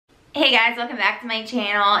Hey guys, welcome back to my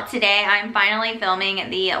channel. Today I'm finally filming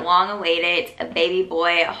the long-awaited baby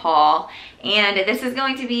boy haul, and this is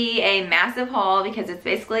going to be a massive haul because it's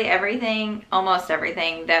basically everything, almost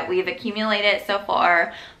everything that we've accumulated so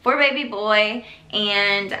far for baby boy.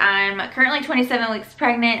 And I'm currently 27 weeks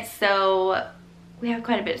pregnant, so we have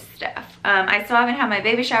quite a bit of stuff. I still haven't had my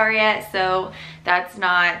baby shower yet, so that's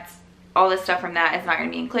not, all the stuff from that is not going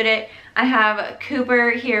to be included. I have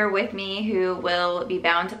Cooper here with me, who will be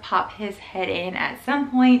bound to pop his head in at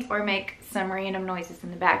some point or make some random noises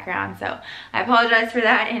in the background, so I apologize for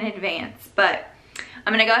that in advance. But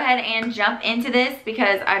I'm gonna go ahead and jump into this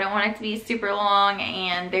because I don't want it to be super long,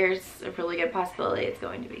 and there's a really good possibility it's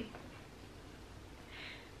going to be.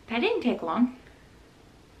 That didn't take long.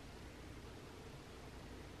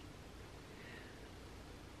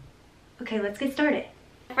 Okay, let's get started.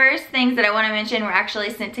 First things that I want to mention were actually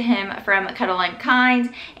sent to him from Cuddle and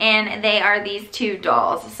Kind, and they are these two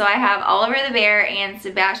dolls. So I have Oliver the Bear and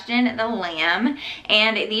Sebastian the Lamb,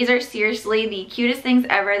 and these are seriously the cutest things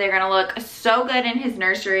ever. They're going to look so good in his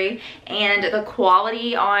nursery, and the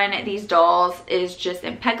quality on these dolls is just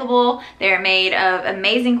impeccable. They're made of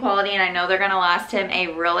amazing quality, and I know they're going to last him a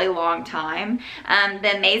really long time.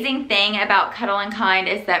 The amazing thing about Cuddle and Kind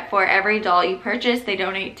is that for every doll you purchase, they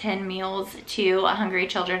donate 10 meals to hungry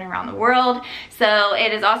children around the world. So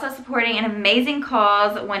it is also supporting an amazing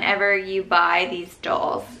cause whenever you buy these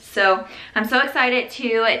dolls. So I'm so excited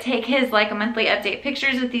to take his like monthly update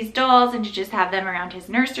pictures with these dolls and to just have them around his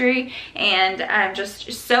nursery, and I'm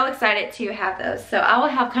just so excited to have those. So I will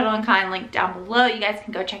have Cuddle and Kind linked down below. You guys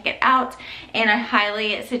can go check it out, and I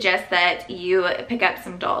highly suggest that you pick up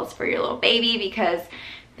some dolls for your little baby because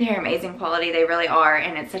they're amazing quality. They really are,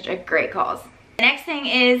 and it's such a great cause. The next thing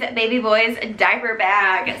is baby boy's diaper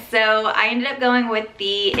bag. So I ended up going with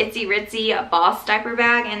the Itzy Ritzy Boss diaper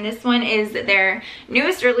bag, and this one is their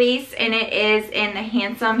newest release, and it is in the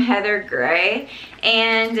handsome heather gray.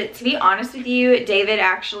 And to be honest with you, David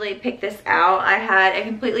actually picked this out. I had a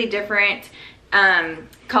completely different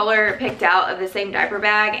color picked out of the same diaper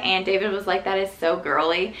bag, and David was like, that is so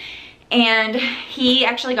girly. And he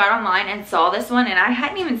actually got online and saw this one, and I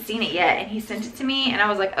hadn't even seen it yet, and he sent it to me, and I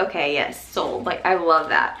was like, okay, yes, sold. Like, I love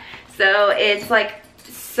that. So it's like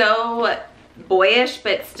so boyish,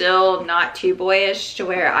 but still not too boyish to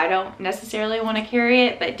where I don't necessarily want to carry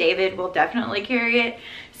it, but David will definitely carry it.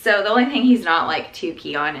 So the only thing he's not like too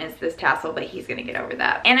key on is this tassel, but he's gonna get over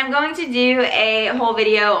that. And I'm going to do a whole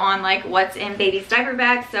video on like what's in baby's diaper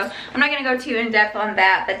bag, so I'm not gonna go too in depth on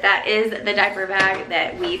that, but that is the diaper bag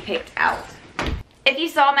that we picked out. If you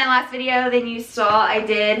saw my last video, then you saw I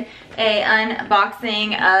did a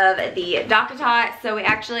unboxing of the DockATot. So we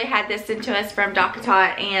actually had this sent to us from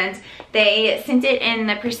DockATot, and they sent it in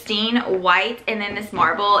the pristine white, and then this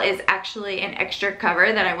marble is actually an extra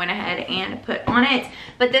cover that I went ahead and put on it.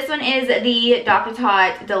 But this one is the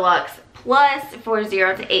DockATot Deluxe Plus for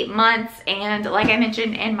 0 to 8 months, and like I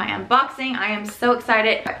mentioned in my unboxing, I am so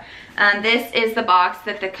excited. This is the box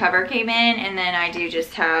that the cover came in, and then I do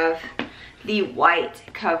just have the white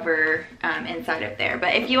cover inside of there.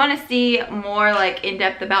 But if you want to see more like in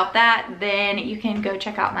depth about that, then you can go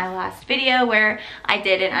check out my last video where I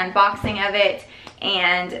did an unboxing of it,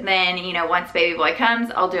 and then, you know, once baby boy comes,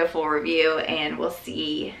 I'll do a full review and we'll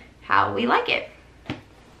see how we like it.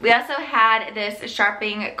 We also had this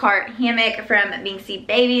shopping cart hammock from Binxy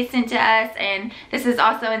Baby sent to us, and this is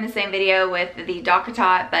also in the same video with the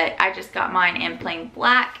DockATot, but I just got mine in plain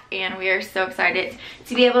black, and we are so excited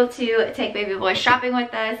to be able to take baby boy shopping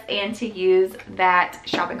with us and to use that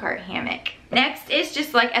shopping cart hammock. Next is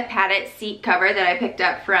just like a padded seat cover that I picked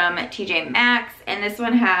up from TJ Maxx, and this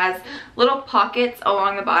one has little pockets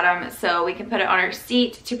along the bottom so we can put it on our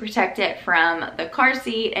seat to protect it from the car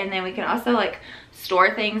seat, and then we can also like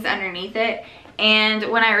store things underneath it. And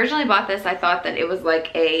when I originally bought this, I thought that it was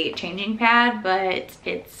like a changing pad, but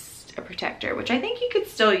it's a protector, which I think you could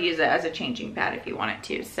still use it as a changing pad if you wanted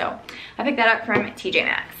to. So I picked that up from TJ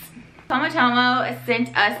Maxx. Comotomo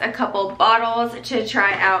sent us a couple bottles to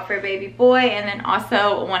try out for baby boy, and then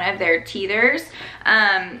also one of their teethers.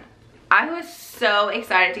 I was so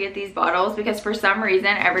excited to get these bottles because for some reason,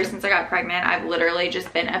 ever since I got pregnant, I've literally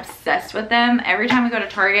just been obsessed with them. Every time we go to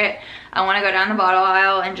Target, I want to go down the bottle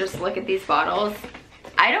aisle and just look at these bottles.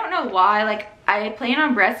 I don't know why. Like, I plan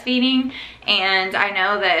on breastfeeding, and I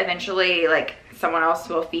know that eventually like someone else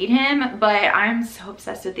will feed him, but I'm so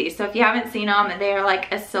obsessed with these. So if you haven't seen them, they are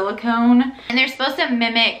like a silicone, and they're supposed to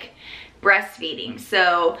mimic breastfeeding.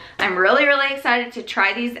 So I'm really excited to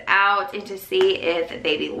try these out and to see if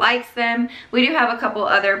baby likes them. We do have a couple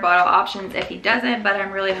other bottle options if he doesn't, but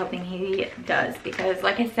I'm really hoping he does, because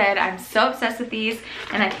like I said, I'm so obsessed with these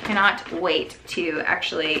and I cannot wait to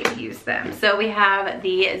actually use them. So we have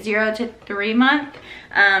the 0 to 3 month,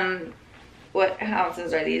 what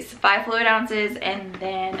ounces are these? 5 fluid ounces, and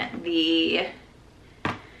then the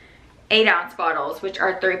 8 ounce bottles, which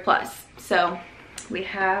are 3+. So we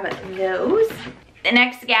have those. The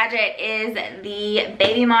next gadget is the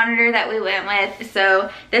baby monitor that we went with. So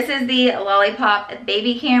this is the Lollipop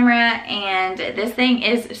baby camera, and this thing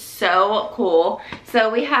is so cool. So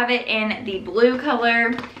we have it in the blue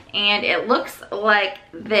color, and it looks like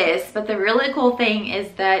this, but the really cool thing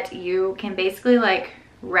is that you can basically like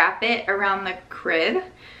wrap it around the crib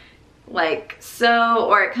like so,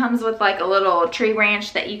 or it comes with like a little tree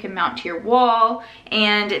branch that you can mount to your wall.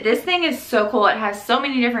 And this thing is so cool. It has so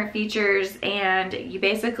many different features, and you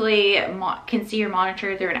basically can see your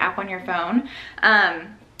monitor through an app on your phone.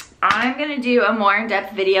 I'm gonna do a more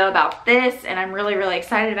in-depth video about this, and I'm really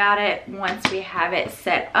excited about it once we have it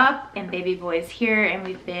set up and baby boy's here, and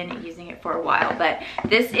we've been using it for a while. But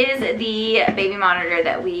this is the baby monitor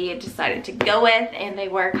that we decided to go with, and they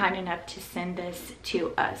were kind enough to send this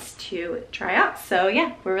to us to try out. So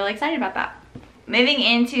yeah, we're really excited about that. Moving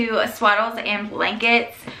into swaddles and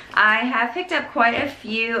blankets, I have picked up quite a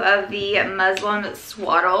few of the Muslim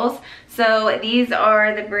swaddles. So these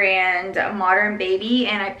are the brand Modern Baby,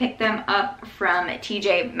 and I picked them up from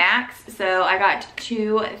TJ Maxx. So I got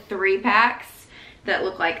 2 3-packs that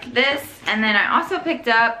look like this. And then I also picked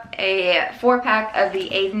up a 4-pack of the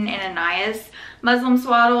Aiden and Anaya's Muslim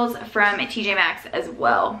swaddles from TJ Maxx as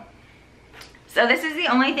well. So this is the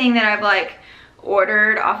only thing that I've like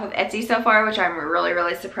ordered off of Etsy so far, which I'm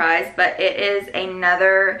really surprised, but it is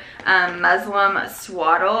another Muslim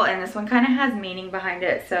swaddle, and this one kind of has meaning behind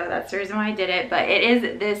it, so that's the reason why I did it. But it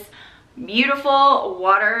is this beautiful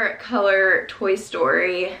watercolor Toy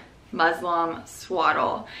Story Muslim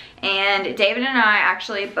swaddle, and David and I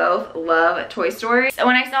actually both love Toy Story. So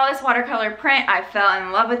when I saw this watercolor print, I fell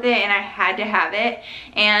in love with it and I had to have it,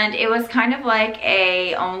 and it was kind of like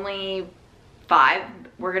a only 5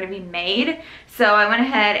 were gonna be made. So I went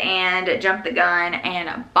ahead and jumped the gun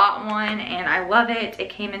and bought one, and I love it.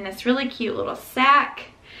 It came in this really cute little sack,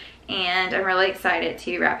 and I'm really excited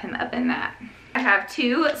to wrap him up in that. I have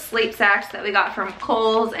 2 sleep sacks that we got from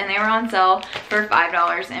Kohl's, and they were on sale for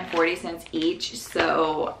 $5.40 each,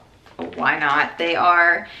 so why not? They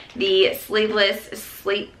are the sleeveless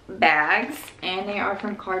sleep bags, and they are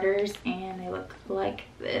from Carter's, and they look like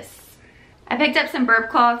this. I picked up some burp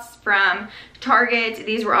cloths from Target.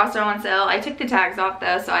 These were also on sale. I took the tags off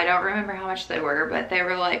though, so I don't remember how much they were, but they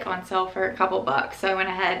were like on sale for a couple bucks. So I went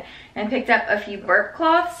ahead and picked up a few burp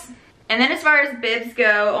cloths. And then as far as bibs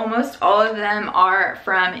go, almost all of them are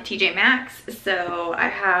from TJ Maxx. So I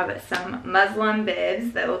have some Muslim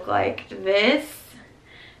bibs that look like this.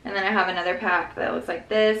 And then I have another pack that looks like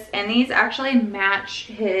this. And these actually match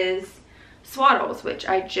his swaddles, which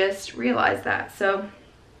I just realized that. So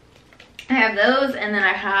I have those, and then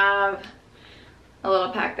I have a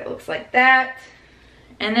little pack that looks like that.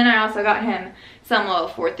 And then I also got him some little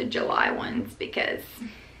 4th of July ones because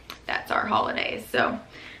that's our holiday. So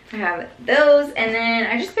I have those, and then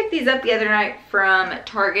I just picked these up the other night from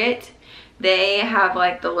Target. They have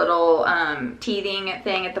like the little teething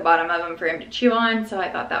thing at the bottom of them for him to chew on, so I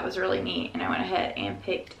thought that was really neat, and I went ahead and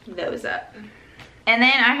picked those up. And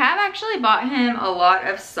then I have actually bought him a lot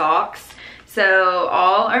of socks. So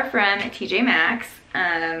all are from TJ Maxx,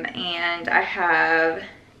 and I have,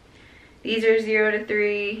 these are 0 to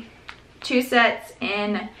 3, 2 sets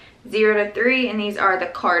in 0 to 3, and these are the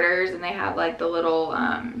Carters, and they have like the little,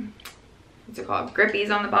 what's it called,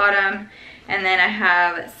 grippies on the bottom. And then I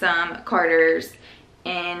have some Carters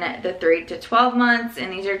in the 3 to 12 months,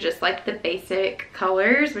 and these are just like the basic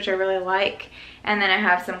colors, which I really like. And then I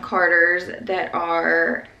have some Carters that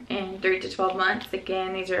are in 3 to 12 months.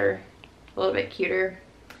 Again, these are a little bit cuter.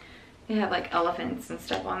 They have like elephants and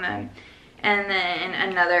stuff on them. And then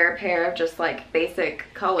another pair of just like basic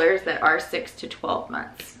colors that are 6 to 12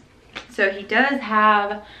 months. So he does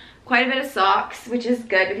have quite a bit of socks, which is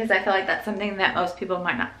good because I feel like that's something that most people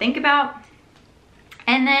might not think about.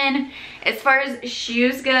 And then as far as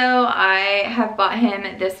shoes go, I have bought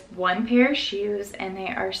him this 1 pair of shoes, and they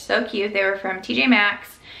are so cute. They were from TJ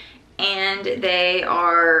Maxx, and they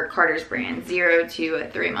are Carter's brand, 0 to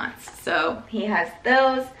 3 months. So he has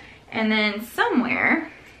those. And then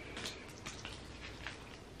somewhere,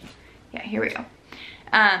 yeah, here we go.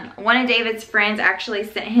 One of David's friends actually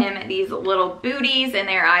sent him these little booties, and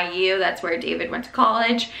they're IU. That's where David went to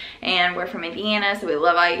college, and we're from Indiana, so we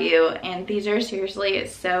love IU. And these are seriously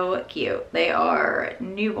so cute. They are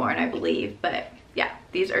newborn, I believe, but yeah,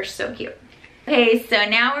 these are so cute. Okay, so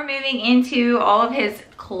now we're moving into all of his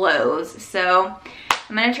clothes. So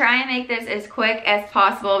I'm gonna try and make this as quick as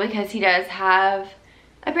possible because he does have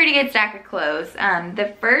a pretty good stack of clothes.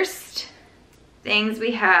 The first things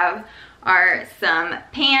we have are some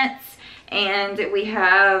pants, and we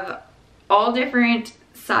have all different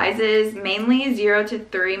sizes, mainly 0 to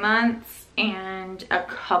 3 months and a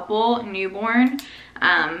couple newborn.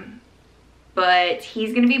 But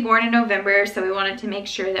he's gonna be born in November, so we wanted to make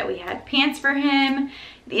sure that we had pants for him.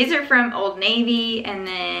 These are from Old Navy, and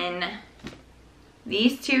then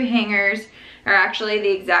these two hangers are actually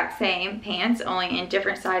the exact same pants, only in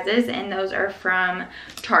different sizes, and those are from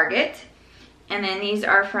Target. And then these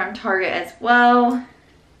are from Target as well,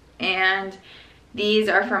 and these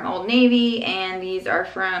are from Old Navy, and these are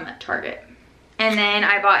from Target. And then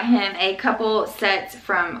I bought him a couple sets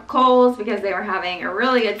from Kohl's because they were having a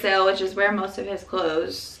really good sale, which is where most of his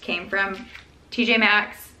clothes came from. TJ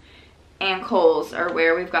Maxx and Kohl's are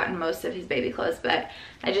where we've gotten most of his baby clothes, but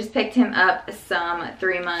I just picked him up some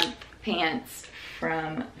 3-month pants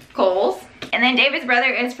from Kohl's. And then David's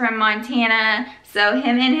brother is from Montana, so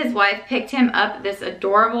him and his wife picked him up this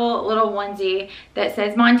adorable little onesie that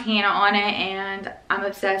says Montana on it, and I'm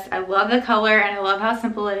obsessed. I love the color and I love how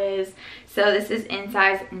simple it is. So this is in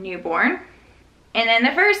size newborn. And then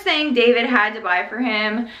the first thing David had to buy for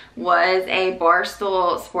him was a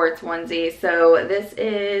Barstool sports onesie. So this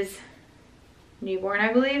is newborn,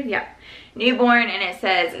 I believe. Yeah, newborn, and it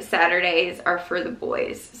says Saturdays are for the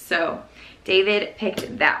boys. So David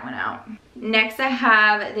picked that one out. Next I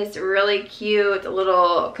have this really cute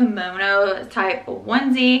little kimono type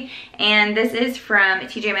onesie, and this is from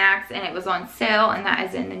TJ Maxx, and it was on sale, and that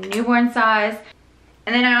is in the newborn size.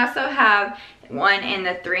 And then I also have one in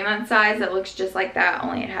the 3-month size that looks just like that,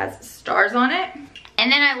 only it has stars on it.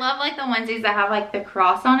 And then I love like the onesies that have like the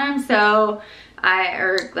cross on them, so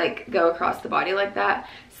or like go across the body like that.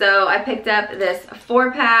 So I picked up this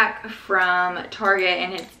 4-pack from Target,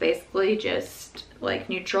 and it's basically just like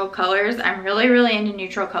neutral colors. I'm really into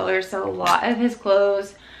neutral colors, so a lot of his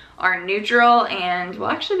clothes are neutral, and we'll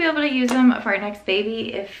actually be able to use them for our next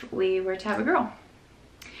baby if we were to have a girl.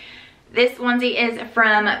 This onesie is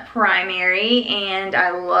from Primary, and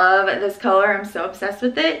I love this color. I'm so obsessed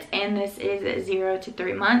with it. And this is 0 to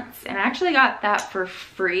 3 months. And I actually got that for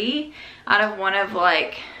free out of one of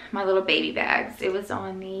like my little baby bags. It was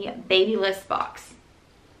on the baby list box.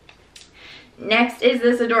 Next is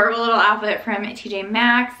this adorable little outfit from TJ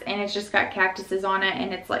Maxx, and it's just got cactuses on it,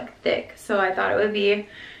 and it's like thick. So I thought it would be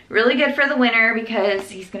really good for the winter because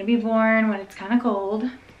he's gonna be born when it's kind of cold.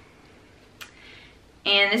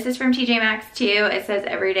 And this is from TJ Maxx too. It says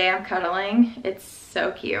every day I'm cuddling. It's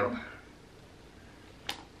so cute.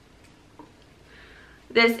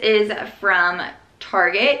 This is from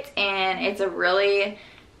Target, and it's a really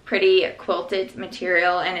pretty quilted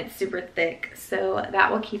material, and it's super thick, so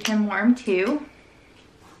that will keep him warm too.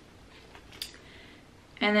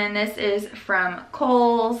 And then this is from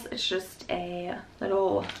Kohl's. It's just a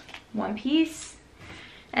little one piece.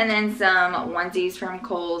 And then some onesies from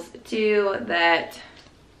Kohl's too that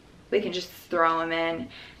we can just throw them in.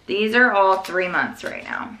 These are all 3 months right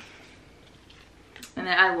now. And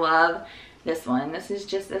then I love this one. This is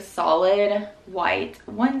just a solid white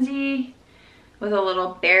onesie with a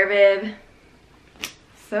little bear bib.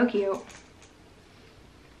 So cute.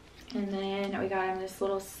 And then we got him this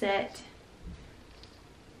little set.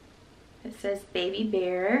 It says Baby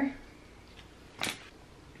Bear.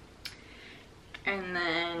 And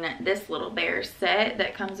then this little bear set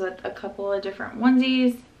that comes with a couple of different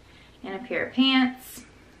onesies and a pair of pants.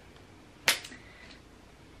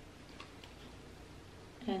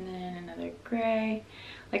 And then another gray.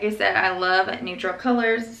 Like I said, I love neutral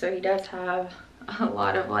colors, so he does have a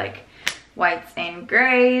lot of like whites and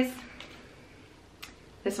grays.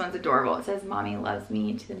 This one's adorable. It says Mommy loves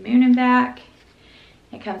me to the moon and back.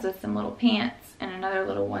 It comes with some little pants and another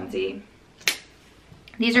little onesie.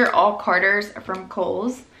 These are all Carters from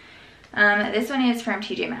Kohl's. This one is from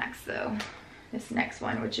TJ Maxx though. This next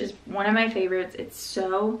one, which is one of my favorites. It's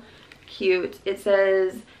so cute. It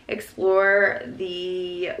says explore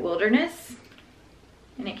the wilderness,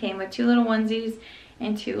 and it came with 2 little onesies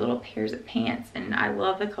and 2 little pairs of pants, and I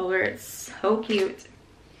love the color. It's so cute.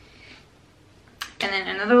 And then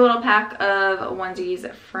another little pack of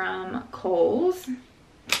onesies from Kohl's.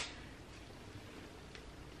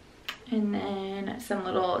 And then some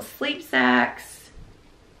little sleep sacks.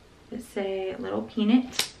 that say Little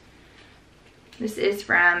Peanut. This is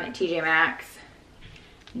from TJ Maxx.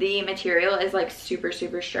 The material is like super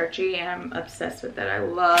stretchy and I'm obsessed with it. I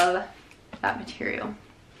love that material.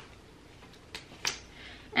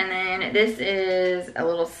 And then this is a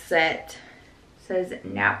little set. It says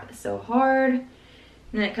Nap So Hard. And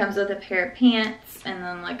then it comes with a pair of pants and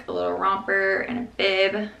then like a little romper and a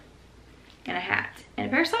bib and a hat and a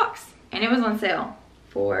pair of socks. And it was on sale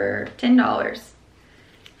for $10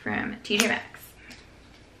 from TJ Maxx.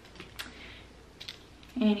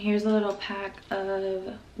 And here's a little pack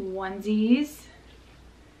of onesies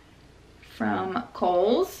from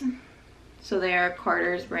Kohl's. So they are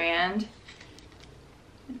Carter's brand.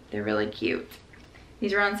 They're really cute.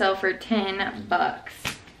 These are on sale for 10 bucks.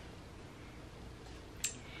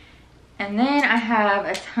 And then I have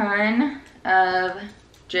a ton of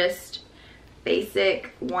just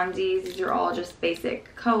basic onesies. These are all just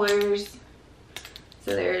basic colors.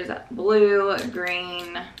 So there's blue,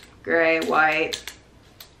 green, gray, white.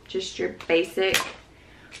 Just your basic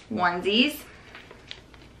onesies.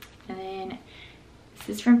 And then this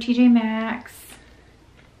is from TJ Maxx.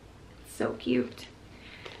 So cute.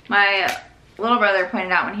 My little brother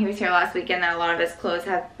pointed out when he was here last weekend that a lot of his clothes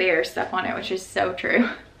have bear stuff on it, which is so true.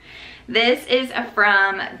 This is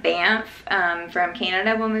from Banff, from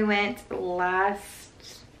Canada when we went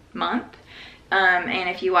last month. And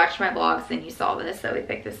if you watched my vlogs, then you saw this, so we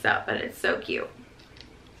picked this up, but it's so cute.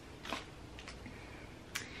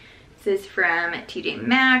 This is from TJ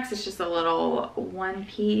Maxx. It's just a little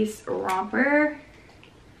one-piece romper.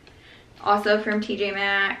 Also from TJ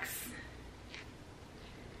Maxx.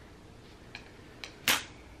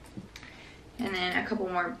 And then a couple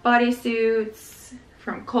more bodysuits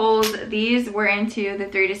from Kohl's. These were into the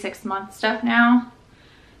 3 to 6 month stuff now.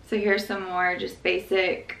 So here's some more just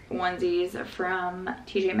basic onesies from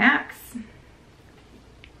TJ Maxx.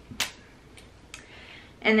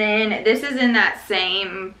 And then this is in that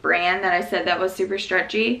same brand that I said that was super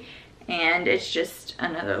stretchy. And it's just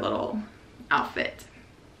another little outfit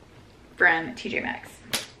from TJ Maxx.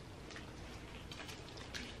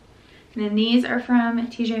 And then these are from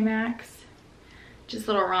TJ Maxx. Just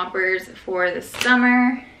little rompers for the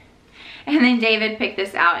summer. And then David picked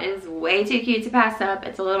this out. It is way too cute to pass up.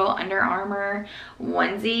 It's a little Under Armour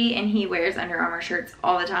onesie and he wears Under Armour shirts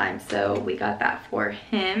all the time. So we got that for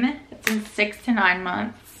him. It's in 6 to 9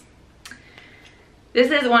 months. This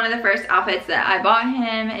is one of the first outfits that I bought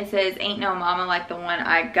him. It says Ain't No Mama Like the One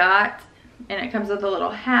I Got. And it comes with a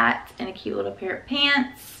little hat and a cute little pair of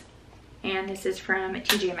pants. And this is from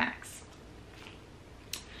TJ Maxx.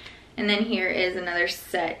 And then here is another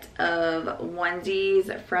set of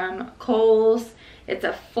onesies from Kohl's. It's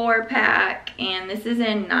a 4-pack and this is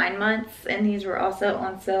in 9 months and these were also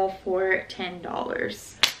on sale for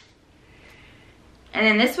 $10. And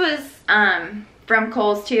then this was from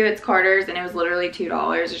Kohl's too. It's Carter's and it was literally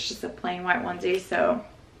 $2. It's just a plain white onesie, so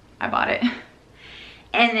I bought it.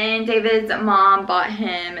 And then David's mom bought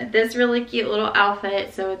him this really cute little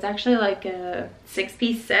outfit. So it's actually like a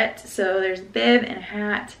 6-piece set. So there's a bib and a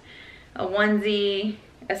hat, a onesie,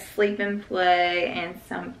 a sleep and play, and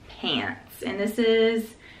some pants. And this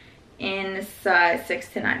is in size 6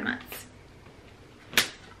 to 9 months.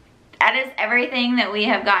 That is everything that we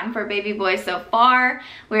have gotten for baby boy so far.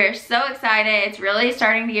 We're so excited. It's really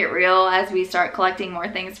starting to get real as we start collecting more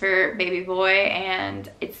things for baby boy,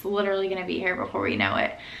 and it's literally gonna be here before we know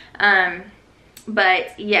it.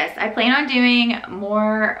 But yes, I plan on doing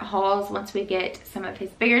more hauls once we get some of his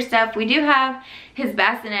bigger stuff. We do have his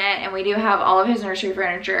bassinet and we do have all of his nursery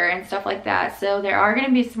furniture and stuff like that. So there are going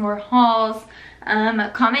to be some more hauls.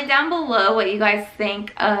 Comment down below what you guys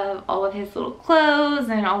think of all of his little clothes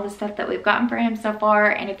and all the stuff that we've gotten for him so far.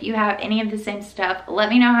 And if you have any of the same stuff, let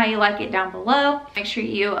me know how you like it down below. Make sure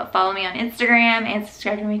you follow me on Instagram and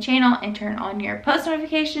subscribe to my channel and turn on your post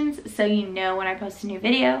notifications so you know when I post a new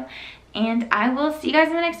video. And I will see you guys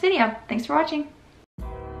in the next video. Thanks for watching.